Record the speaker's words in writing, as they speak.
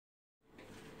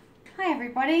Hi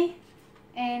everybody,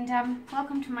 and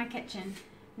welcome to my kitchen.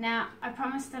 Now, I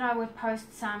promised that I would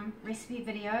post some recipe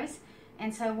videos,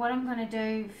 and so what I'm going to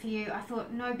do for you, I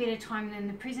thought no better time than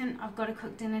the present. I've got to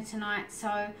cook dinner tonight,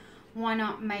 so why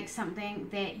not make something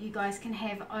that you guys can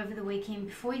have over the weekend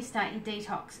before you start your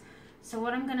detox. So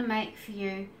what I'm going to make for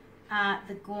you are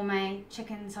the gourmet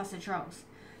chicken sausage rolls.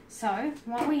 So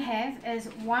what we have is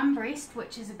one breast,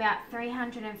 which is about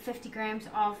 350 grams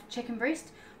of chicken breast,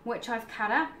 which I've cut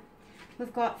up.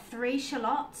 We've got 3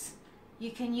 shallots. You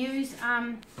can use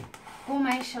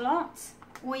gourmet shallots,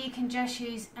 or you can just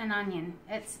use an onion.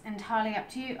 It's entirely up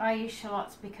to you. I use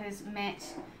shallots because Matt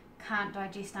can't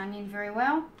digest onion very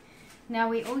well. Now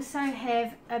we also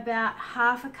have about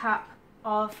half a cup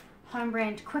of home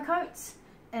brand quick oats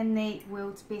in the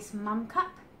World's Best Mum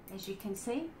cup, as you can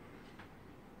see.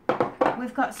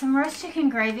 We've got some roast chicken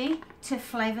gravy to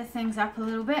flavour things up a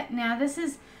little bit. Now this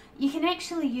is, you can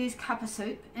actually use cup of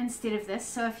soup instead of this,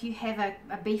 so if you have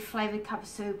a beef flavoured cup of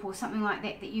soup or something like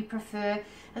that that you prefer,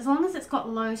 as long as it's got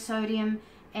low sodium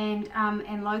and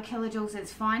low kilojoules,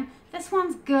 it's fine. This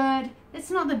one's good, it's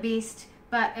not the best,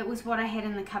 but it was what I had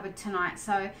in the cupboard tonight.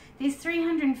 So there's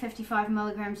 355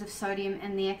 milligrams of sodium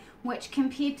in there, which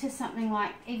compared to something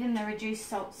like even the reduced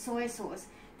salt soy sauce,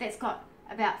 that's got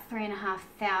about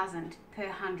 3,500 per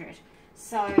 100.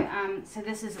 So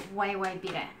this is way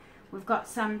better. We've got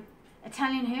some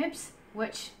Italian herbs,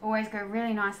 which always go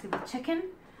really nicely with chicken.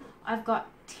 I've got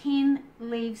 10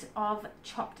 leaves of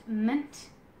chopped mint,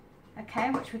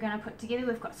 okay, which we're going to put together.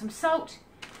 We've got some salt.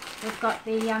 We've got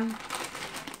the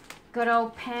good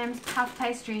old Pam's puff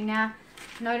pastry. Now,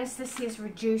 notice this says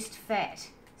reduced fat,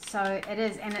 so it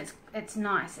is, and it's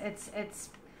nice. It's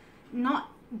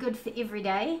not good for every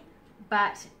day,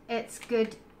 but it's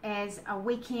good as a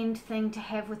weekend thing to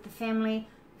have with the family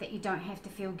that you don't have to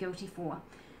feel guilty for.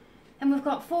 And we've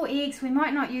got 4 eggs. We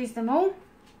might not use them all.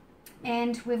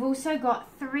 And we've also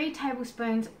got 3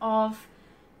 tablespoons of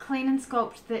Clean and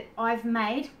Sculpt that I've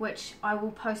made, which I will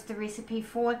post the recipe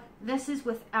for. This is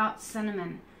without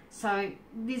cinnamon. So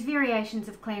there's variations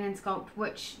of Clean and Sculpt,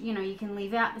 which, you know, you can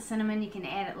leave out the cinnamon, you can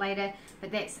add it later,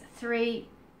 but that's 3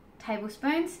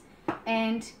 tablespoons.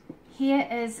 And here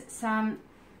is some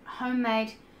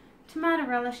homemade tomato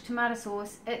relish tomato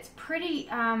sauce. It's pretty,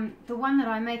 the one that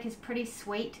I make is pretty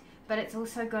sweet, but it's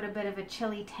also got a bit of a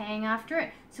chili tang after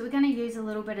it, so we're going to use a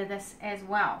little bit of this as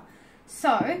well.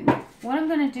 So what I'm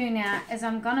going to do now is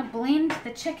I'm going to blend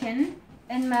the chicken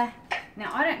in my, now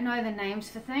I don't know the names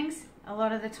for things, a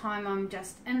lot of the time I'm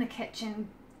just in the kitchen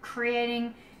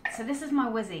creating, so this is my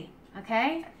whizzy,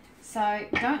 okay? So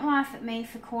don't laugh at me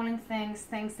for calling things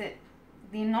that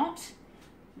they're not.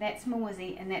 That's my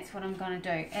whizzy, and that's what I'm going to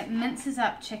do. It minces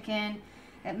up chicken,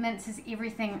 it minces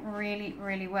everything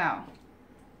really well.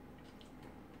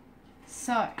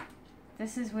 So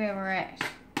this is where we're at.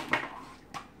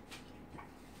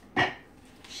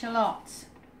 Shallots.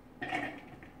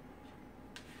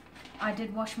 I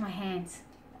did wash my hands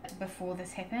before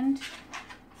this happened,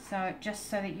 so just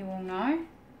so that you all know.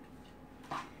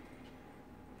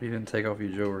 You didn't take off your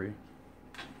jewelry.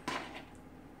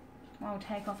 I'll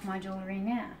take off my jewellery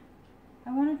now.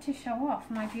 I wanted to show off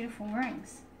my beautiful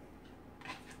rings.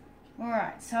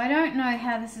 Alright, so I don't know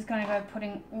how this is going to go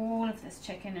putting all of this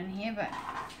chicken in here, but,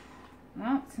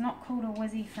 well, it's not called a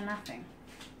whizzy for nothing.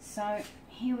 So,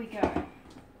 here we go.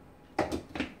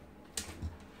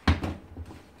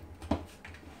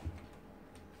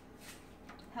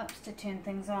 Helps to turn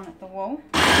things on at the wall.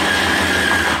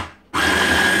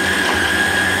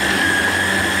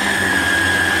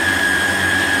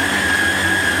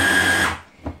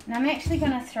 And I'm actually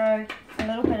going to throw a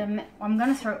little bit of, I'm going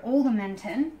to throw all the mint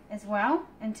in as well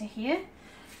into here,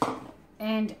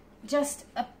 and just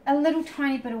a little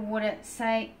tiny bit of water,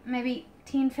 say maybe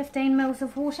 10-15 mils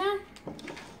of water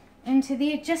into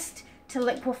there, just to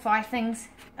liquefy things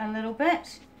a little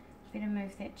bit. Better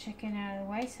move that chicken out of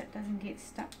the way so it doesn't get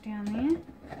stuck down there.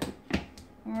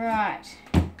 Right,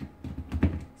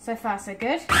 so far so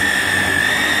good.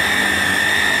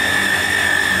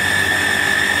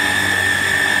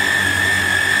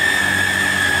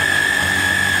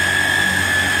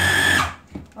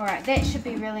 Alright, that should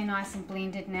be really nice and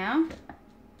blended now.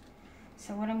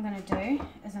 So what I'm going to do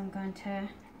is I'm going to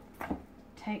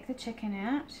take the chicken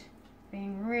out,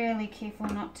 being really careful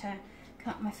not to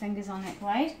cut my fingers on that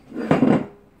blade. And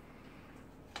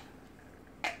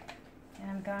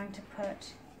I'm going to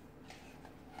put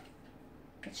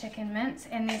the chicken mince,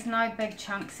 and there's no big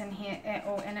chunks in here at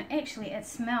all, and it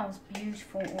smells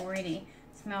beautiful already.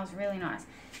 It smells really nice.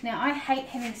 Now I hate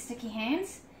having sticky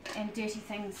hands and dirty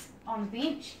things on the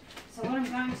bench, so what I'm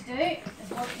going to do is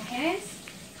wash my hands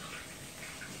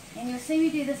And you'll see me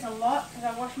do this a lot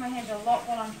because I wash my hands a lot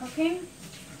while I'm cooking.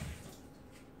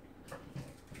 So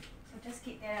just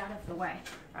get that out of the way.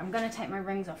 I'm going to take my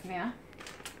rings off now.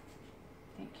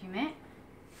 Thank you, Matt.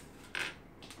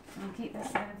 I'll get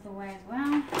this out of the way as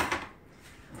well.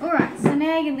 Alright, so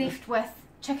now you're left with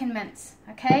chicken mince,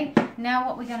 okay? Now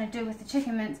what we're going to do with the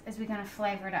chicken mince is we're going to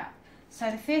flavour it up. So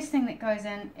the first thing that goes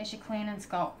in is your clean and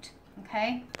sculpt,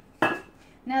 okay?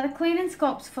 Now the clean and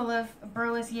sculpt's full of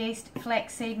brewer's yeast,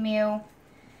 flaxseed meal.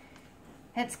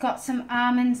 It's got some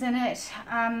almonds in it.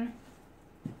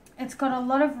 It's got a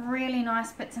lot of really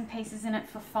nice bits and pieces in it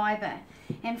for fibre.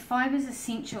 And fibre is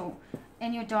essential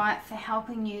in your diet for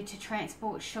helping you to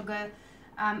transport sugar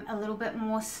a little bit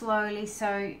more slowly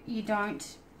so you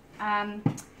don't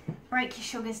break your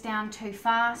sugars down too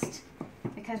fast.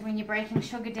 Because when you're breaking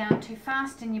sugar down too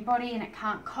fast in your body and it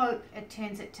can't cope, it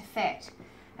turns it to fat.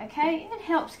 Okay, it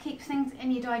helps keep things in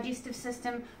your digestive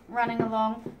system running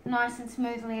along nice and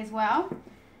smoothly as well.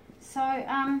 So,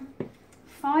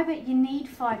 fibre, you need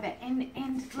fibre.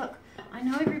 And look, I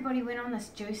know everybody went on this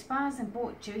juice bars and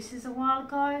bought juices a while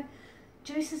ago.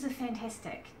 Juices are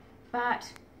fantastic,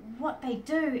 but what they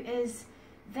do is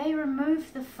they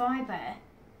remove the fibre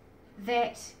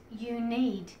that you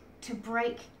need to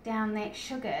break down that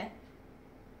sugar.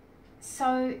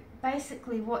 So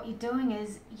basically what you're doing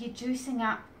is you're juicing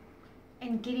up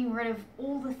and getting rid of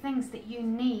all the things that you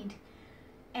need,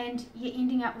 and you're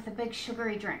ending up with a big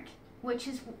sugary drink, which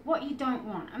is what you don't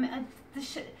want. I mean,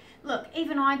 look,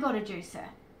 even I got a juicer,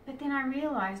 but then I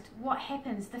realized what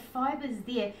happens. The fiber's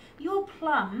there. Your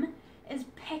plum is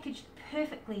packaged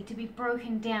perfectly to be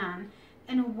broken down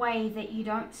in a way that you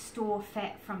don't store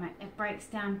fat from it. It breaks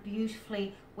down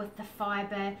beautifully with the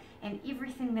fiber and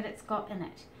everything that it's got in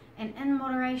it. And in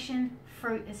moderation,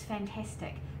 fruit is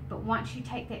fantastic. But once you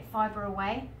take that fiber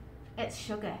away, it's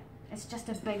sugar. It's just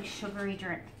a big sugary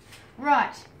drink.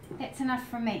 Right, that's enough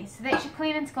from me. So that's your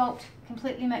clean and sculpt,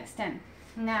 completely mixed in.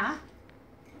 Now,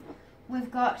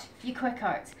 we've got your quick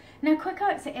oats. Now, quick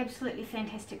oats are absolutely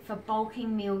fantastic for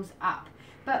bulking meals up.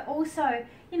 But also,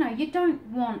 you know, you don't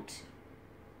want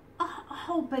a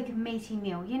whole big meaty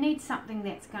meal. You need something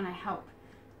that's going to help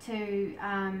to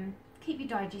keep your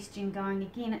digestion going.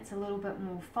 Again, it's a little bit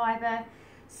more fiber.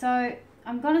 So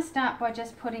I'm going to start by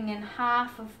just putting in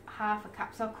half a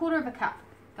cup, so a quarter of a cup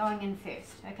going in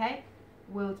first, okay?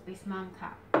 World's best mum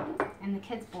cup. And the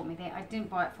kids bought me that. I didn't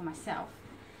buy it for myself.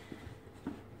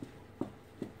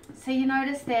 So you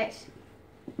notice that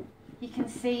you can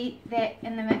see that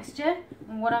in the mixture.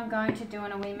 And what I'm going to do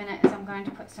in a wee minute is I'm going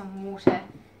to put some water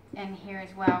in here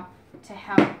as well to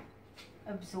help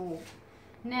absorb.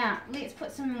 Now, let's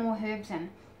put some more herbs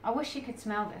in. I wish you could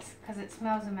smell this because it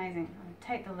smells amazing. I'll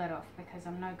take the lid off because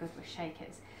I'm no good with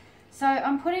shakers. So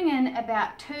I'm putting in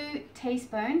about 2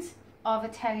 teaspoons of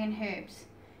Italian herbs.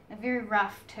 A very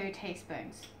rough 2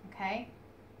 teaspoons, okay?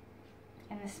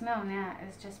 And the smell now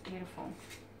is just beautiful.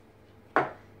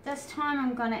 This time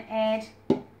I'm going to add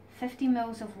 50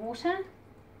 mils of water.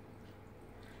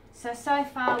 So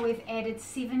far we've added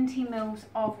 70 mils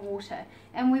of water.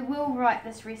 And we will write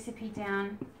this recipe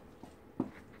down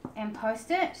and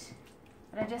post it.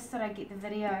 But I just thought I'd get the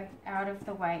video out of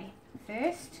the way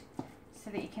first so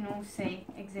that you can all see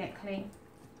exactly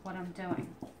what I'm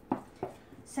doing.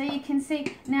 So you can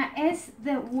see now as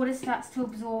the water starts to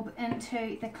absorb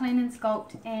into the clean and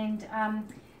sculpt and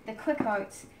the quick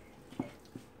oats,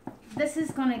 this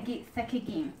is going to get thick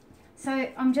again. So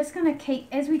I'm just going to keep,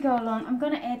 as we go along, I'm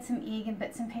going to add some egg and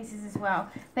bits and pieces as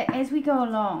well. But as we go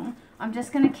along, I'm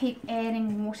just going to keep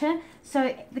adding water.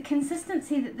 So the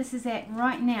consistency that this is at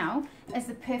right now is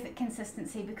the perfect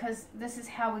consistency because this is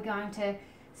how we're going to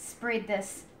spread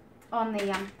this on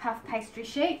the puff pastry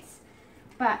sheets.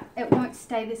 But it won't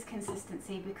stay this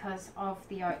consistency because of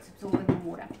the oats absorbing the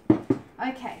water.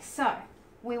 Okay, so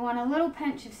we want a little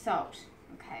pinch of salt.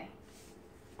 Okay.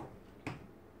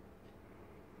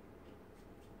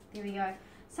 There we go.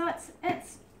 So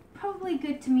it's probably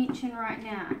good to mention right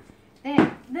now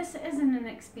that this isn't an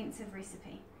expensive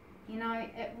recipe. You know,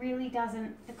 it really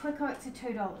doesn't. The quick oats are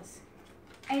 $2,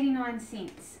 89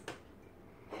 cents.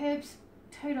 Herbs,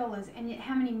 $2, and yet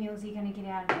how many meals are you going to get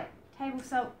out of it? Table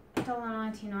salt,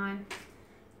 $1.99.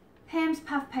 Pam's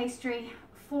puff pastry,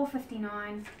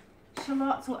 $4.59.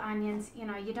 Shallots or onions, you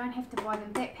know, you don't have to buy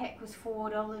them. That pack was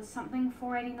 $4 something,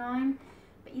 $4.89.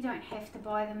 But you don't have to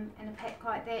buy them in a pack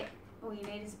like that. All you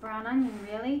need is a brown onion,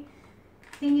 really.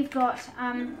 Then you've got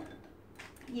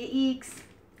your eggs,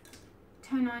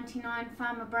 $2.99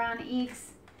 Farmer Brown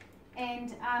eggs,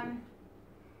 and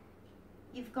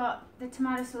you've got the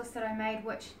tomato sauce that I made,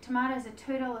 which tomatoes are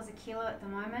 $2 a kilo at the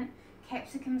moment.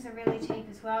 capsicums are really cheap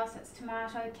as well, so it's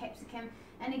tomato, capsicum,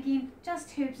 and again,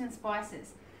 just herbs and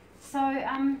spices. So,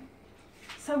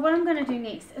 so what I'm going to do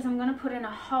next is I'm going to put in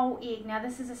a whole egg. Now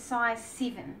this is a size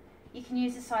 7. You can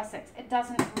use a size 6. It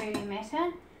doesn't really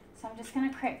matter. So I'm just going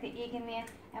to crack the egg in there.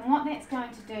 And what that's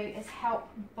going to do is help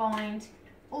bind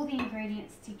all the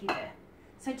ingredients together.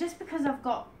 So just because I've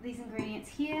got these ingredients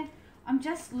here, I'm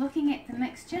just looking at the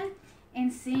mixture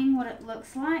and seeing what it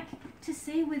looks like to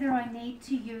see whether I need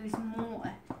to use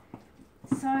more.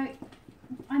 So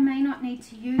I may not need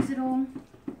to use it all.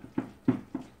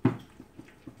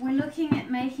 We're looking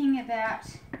at making about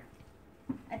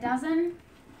a dozen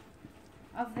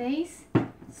of these.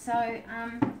 So,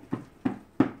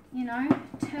 you know,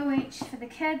 2 each for the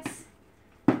kids,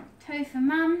 2 for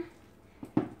mum.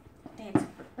 Dad's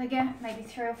bigger, maybe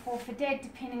 3 or 4 for dad,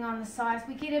 depending on the size.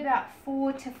 We get about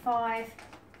 4 to 5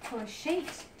 to a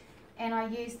sheet, and I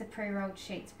use the pre-rolled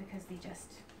sheets because they're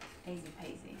just easy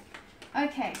peasy.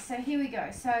 Okay, so here we go.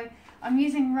 So I'm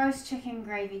using roast chicken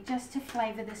gravy just to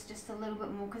flavour this just a little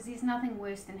bit more, because there's nothing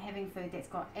worse than having food that's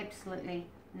got absolutely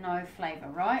no flavour,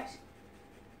 right?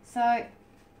 So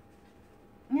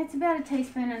that's about 1.5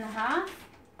 teaspoons.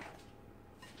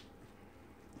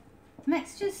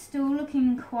 Mixture's still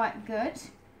looking quite good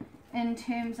in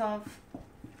terms of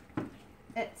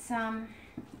its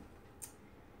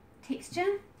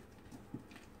texture,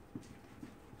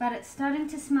 but it's starting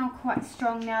to smell quite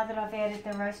strong now that I've added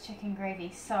the roast chicken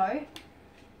gravy. So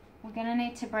we're going to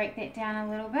need to break that down a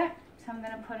little bit. So I'm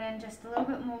going to put in just a little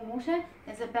bit more water.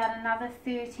 There's about another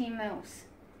 30 mils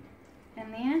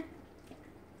in there.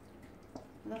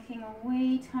 Looking a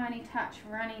wee tiny touch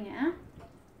runny now,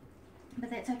 but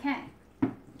that's okay.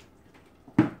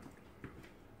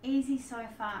 Easy so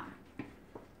far.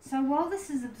 So while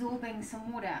this is absorbing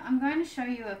some water, I'm going to show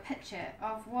you a picture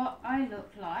of what I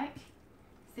looked like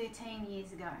 13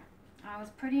 years ago. I was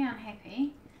pretty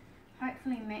unhappy.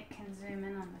 Hopefully Matt can zoom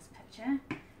in on this picture.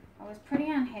 I was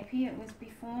pretty unhappy. It was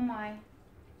before my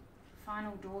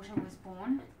final daughter was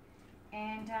born,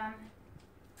 and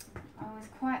I was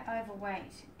quite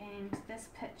overweight, and this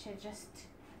picture just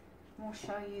will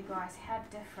show you guys how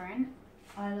different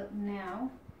I look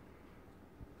now.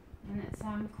 And it's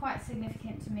quite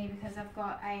significant to me because I've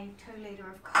got a 2 litre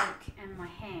of Coke in my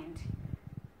hand.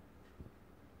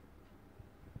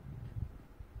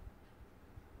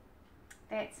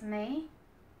 That's me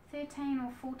 13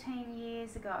 or 14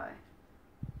 years ago.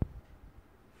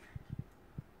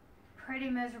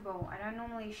 Pretty miserable. I don't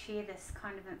normally share this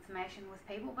kind of information with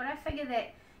people, but I figure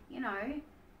that, you know,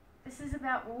 this is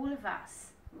about all of us.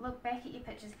 Look back at your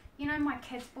pictures. You know, my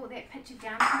kids brought that picture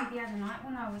down to me the other night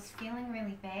when I was feeling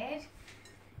really bad,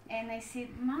 and they said,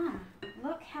 "Mum,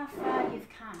 look how far you've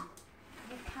come.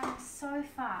 You've come so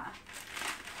far.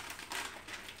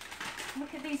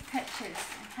 Look at these pictures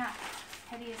and how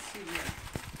hideous you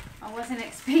were." I wasn't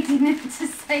expecting them to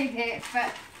say that,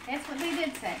 but that's what they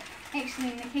did say.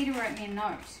 Actually, Nikita wrote me a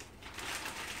note.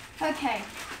 Okay,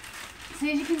 so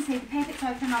as you can see, the packet's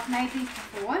open. I've made these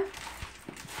before.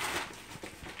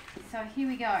 So here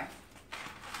we go.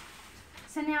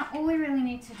 So now all we really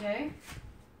need to do,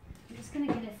 I'm just going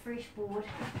to get a fresh board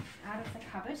out of the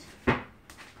cupboard.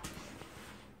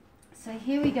 So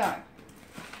here we go.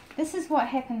 This is what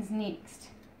happens next.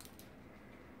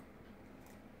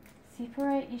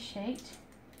 Separate your sheet.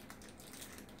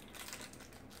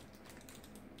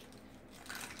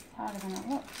 Harder than it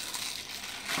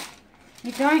looks.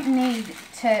 You don't need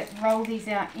to roll these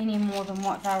out any more than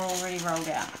what they're already rolled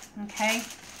out, okay?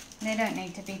 They don't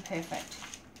need to be perfect.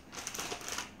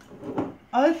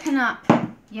 Open up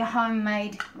your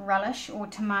homemade relish or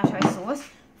tomato sauce.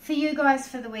 For you guys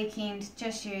for the weekend,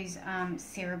 just use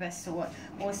Cerebus or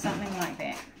something like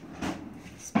that.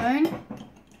 Spoon.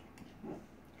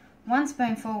 1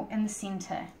 spoonful in the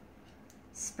center.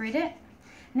 Spread it.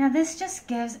 Now this just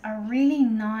gives a really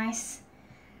nice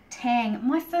tang.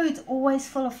 My food's always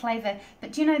full of flavour,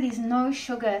 but do you know there's no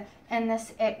sugar in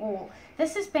this at all.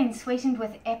 This has been sweetened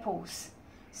with apples,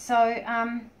 so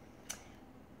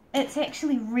it's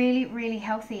actually really, really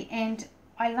healthy, and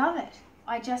I love it.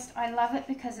 I love it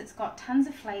because it's got tons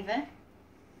of flavour,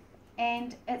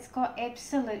 and it's got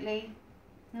absolutely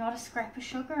not a scrap of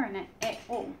sugar in it at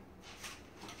all.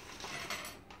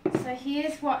 So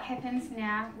here's what happens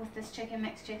now with this chicken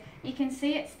mixture. You can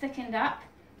see it's thickened up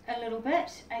a little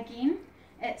bit again.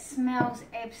 It smells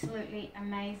absolutely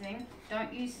amazing.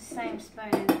 Don't use the same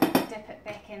spoon and dip it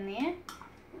back in there.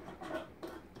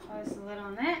 Close the lid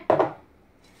on that.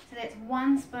 So that's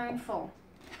 1 spoonful.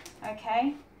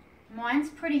 Okay, mine's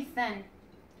pretty thin,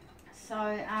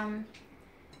 so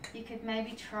you could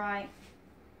maybe try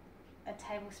 1.5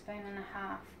 tablespoons.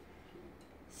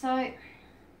 So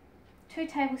 2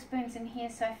 tablespoons in here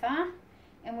so far,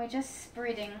 and we're just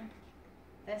spreading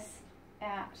this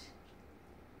out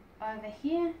over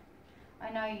here. I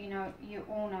know you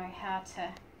all know how to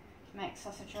make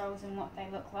sausage rolls and what they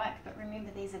look like, but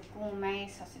remember these are gourmet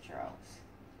sausage rolls.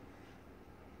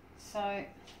 So,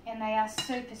 and they are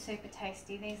super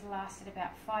tasty. These lasted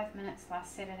about 5 minutes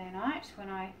last Saturday night when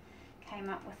I came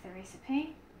up with the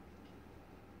recipe.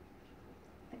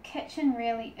 The kitchen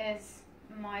really is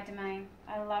my domain.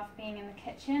 I love being in the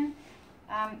kitchen.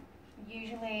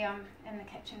 Usually I'm in the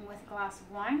kitchen with a glass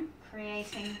of wine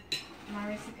creating my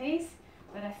recipes,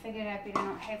 but I figured I'd better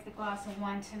not have the glass of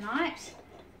wine tonight,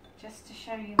 just to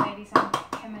show you ladies I'm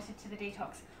committed to the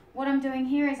detox. What I'm doing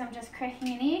here is I'm just cracking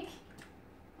an egg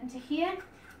into here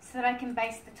so that I can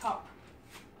baste the top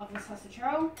of the sausage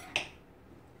roll.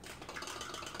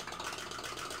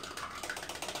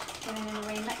 Getting in a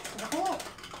wee mix for the pork.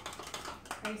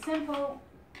 Pretty simple.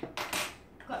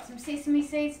 Got some sesame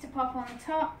seeds to pop on the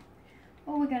top.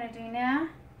 All we're going to do now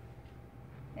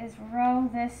is roll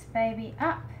this baby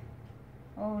up.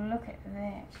 Oh, look at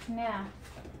that. Now,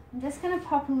 I'm just going to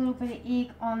pop a little bit of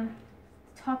egg on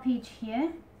the top edge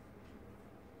here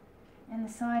and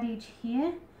the side edge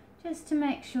here, just to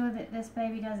make sure that this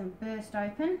baby doesn't burst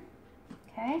open.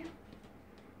 Okay.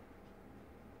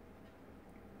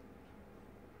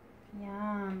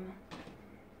 Yum.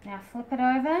 Now flip it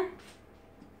over.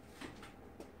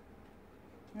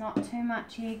 Not too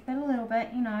much egg, but a little bit,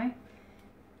 you know.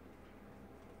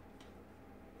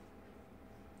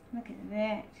 Look at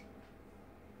that.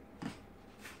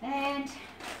 And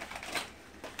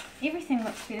everything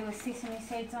looks better with sesame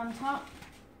seeds on top.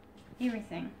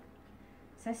 Everything.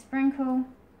 So sprinkle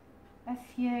a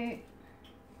few.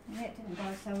 That didn't go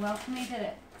so well for me, did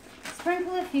it?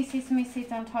 Sprinkle a few sesame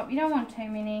seeds on top. You don't want too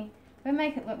many, but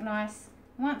make it look nice.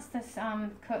 Once this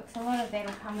cooks, a lot of that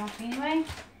will come off anyway.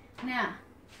 Now,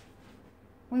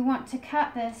 we want to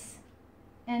cut this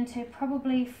into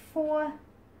probably 4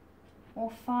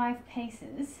 or 5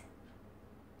 pieces.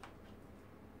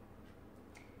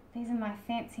 These are my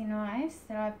fancy knives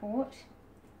that I bought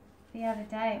the other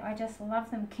day. I just love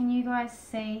them. Can you guys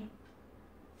see?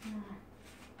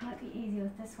 Might be easy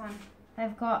with this one.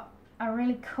 They've got a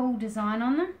really cool design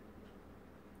on them.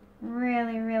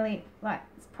 Really, like,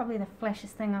 it's probably the flashiest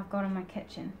thing I've got in my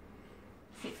kitchen,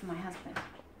 except for my husband.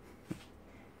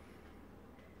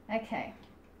 Okay,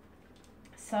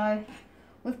 so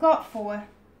we've got 4.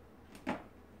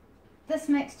 This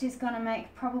mixture is going to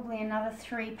make probably another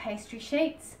 3 pastry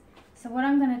sheets. So what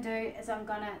I'm going to do is I'm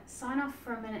going to sign off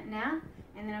for a minute now,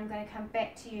 and then I'm going to come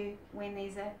back to you when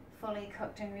these are fully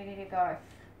cooked and ready to go.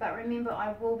 But remember,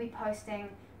 I will be posting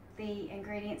the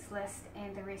ingredients list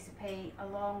and the recipe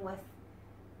along with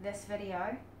this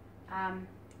video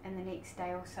in the next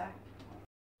day or so.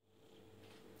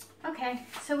 Okay,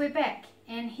 so we're back,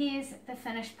 and here's the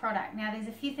finished product. Now there's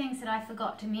a few things that I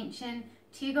forgot to mention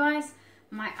to you guys.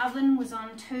 My oven was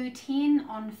on 210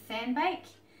 on fan bake,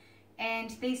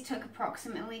 and these took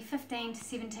approximately 15 to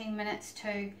 17 minutes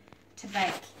to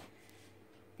bake.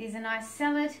 There's a nice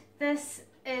salad. This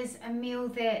is a meal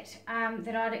that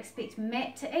that I'd expect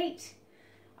Matt to eat.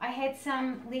 I had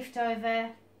some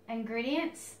leftover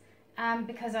ingredients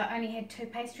because I only had 2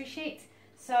 pastry sheets,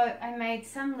 so I made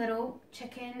some little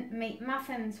chicken meat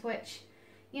muffins, which,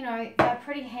 you know, they're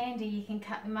pretty handy. You can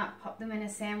cut them up, pop them in a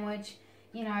sandwich,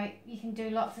 you know, you can do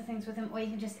lots of things with them, or you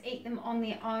can just eat them on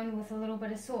their own with a little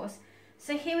bit of sauce.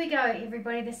 So here we go,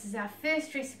 everybody. This is our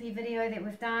first recipe video that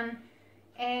we've done,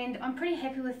 and I'm pretty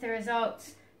happy with the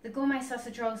results. The gourmet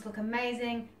sausage rolls look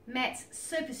amazing. Matt's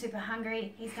super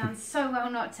hungry. He's done so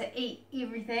well not to eat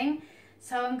everything.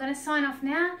 So I'm going to sign off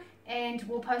now, and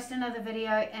we'll post another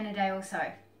video in a day or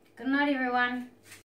so. Good night, everyone.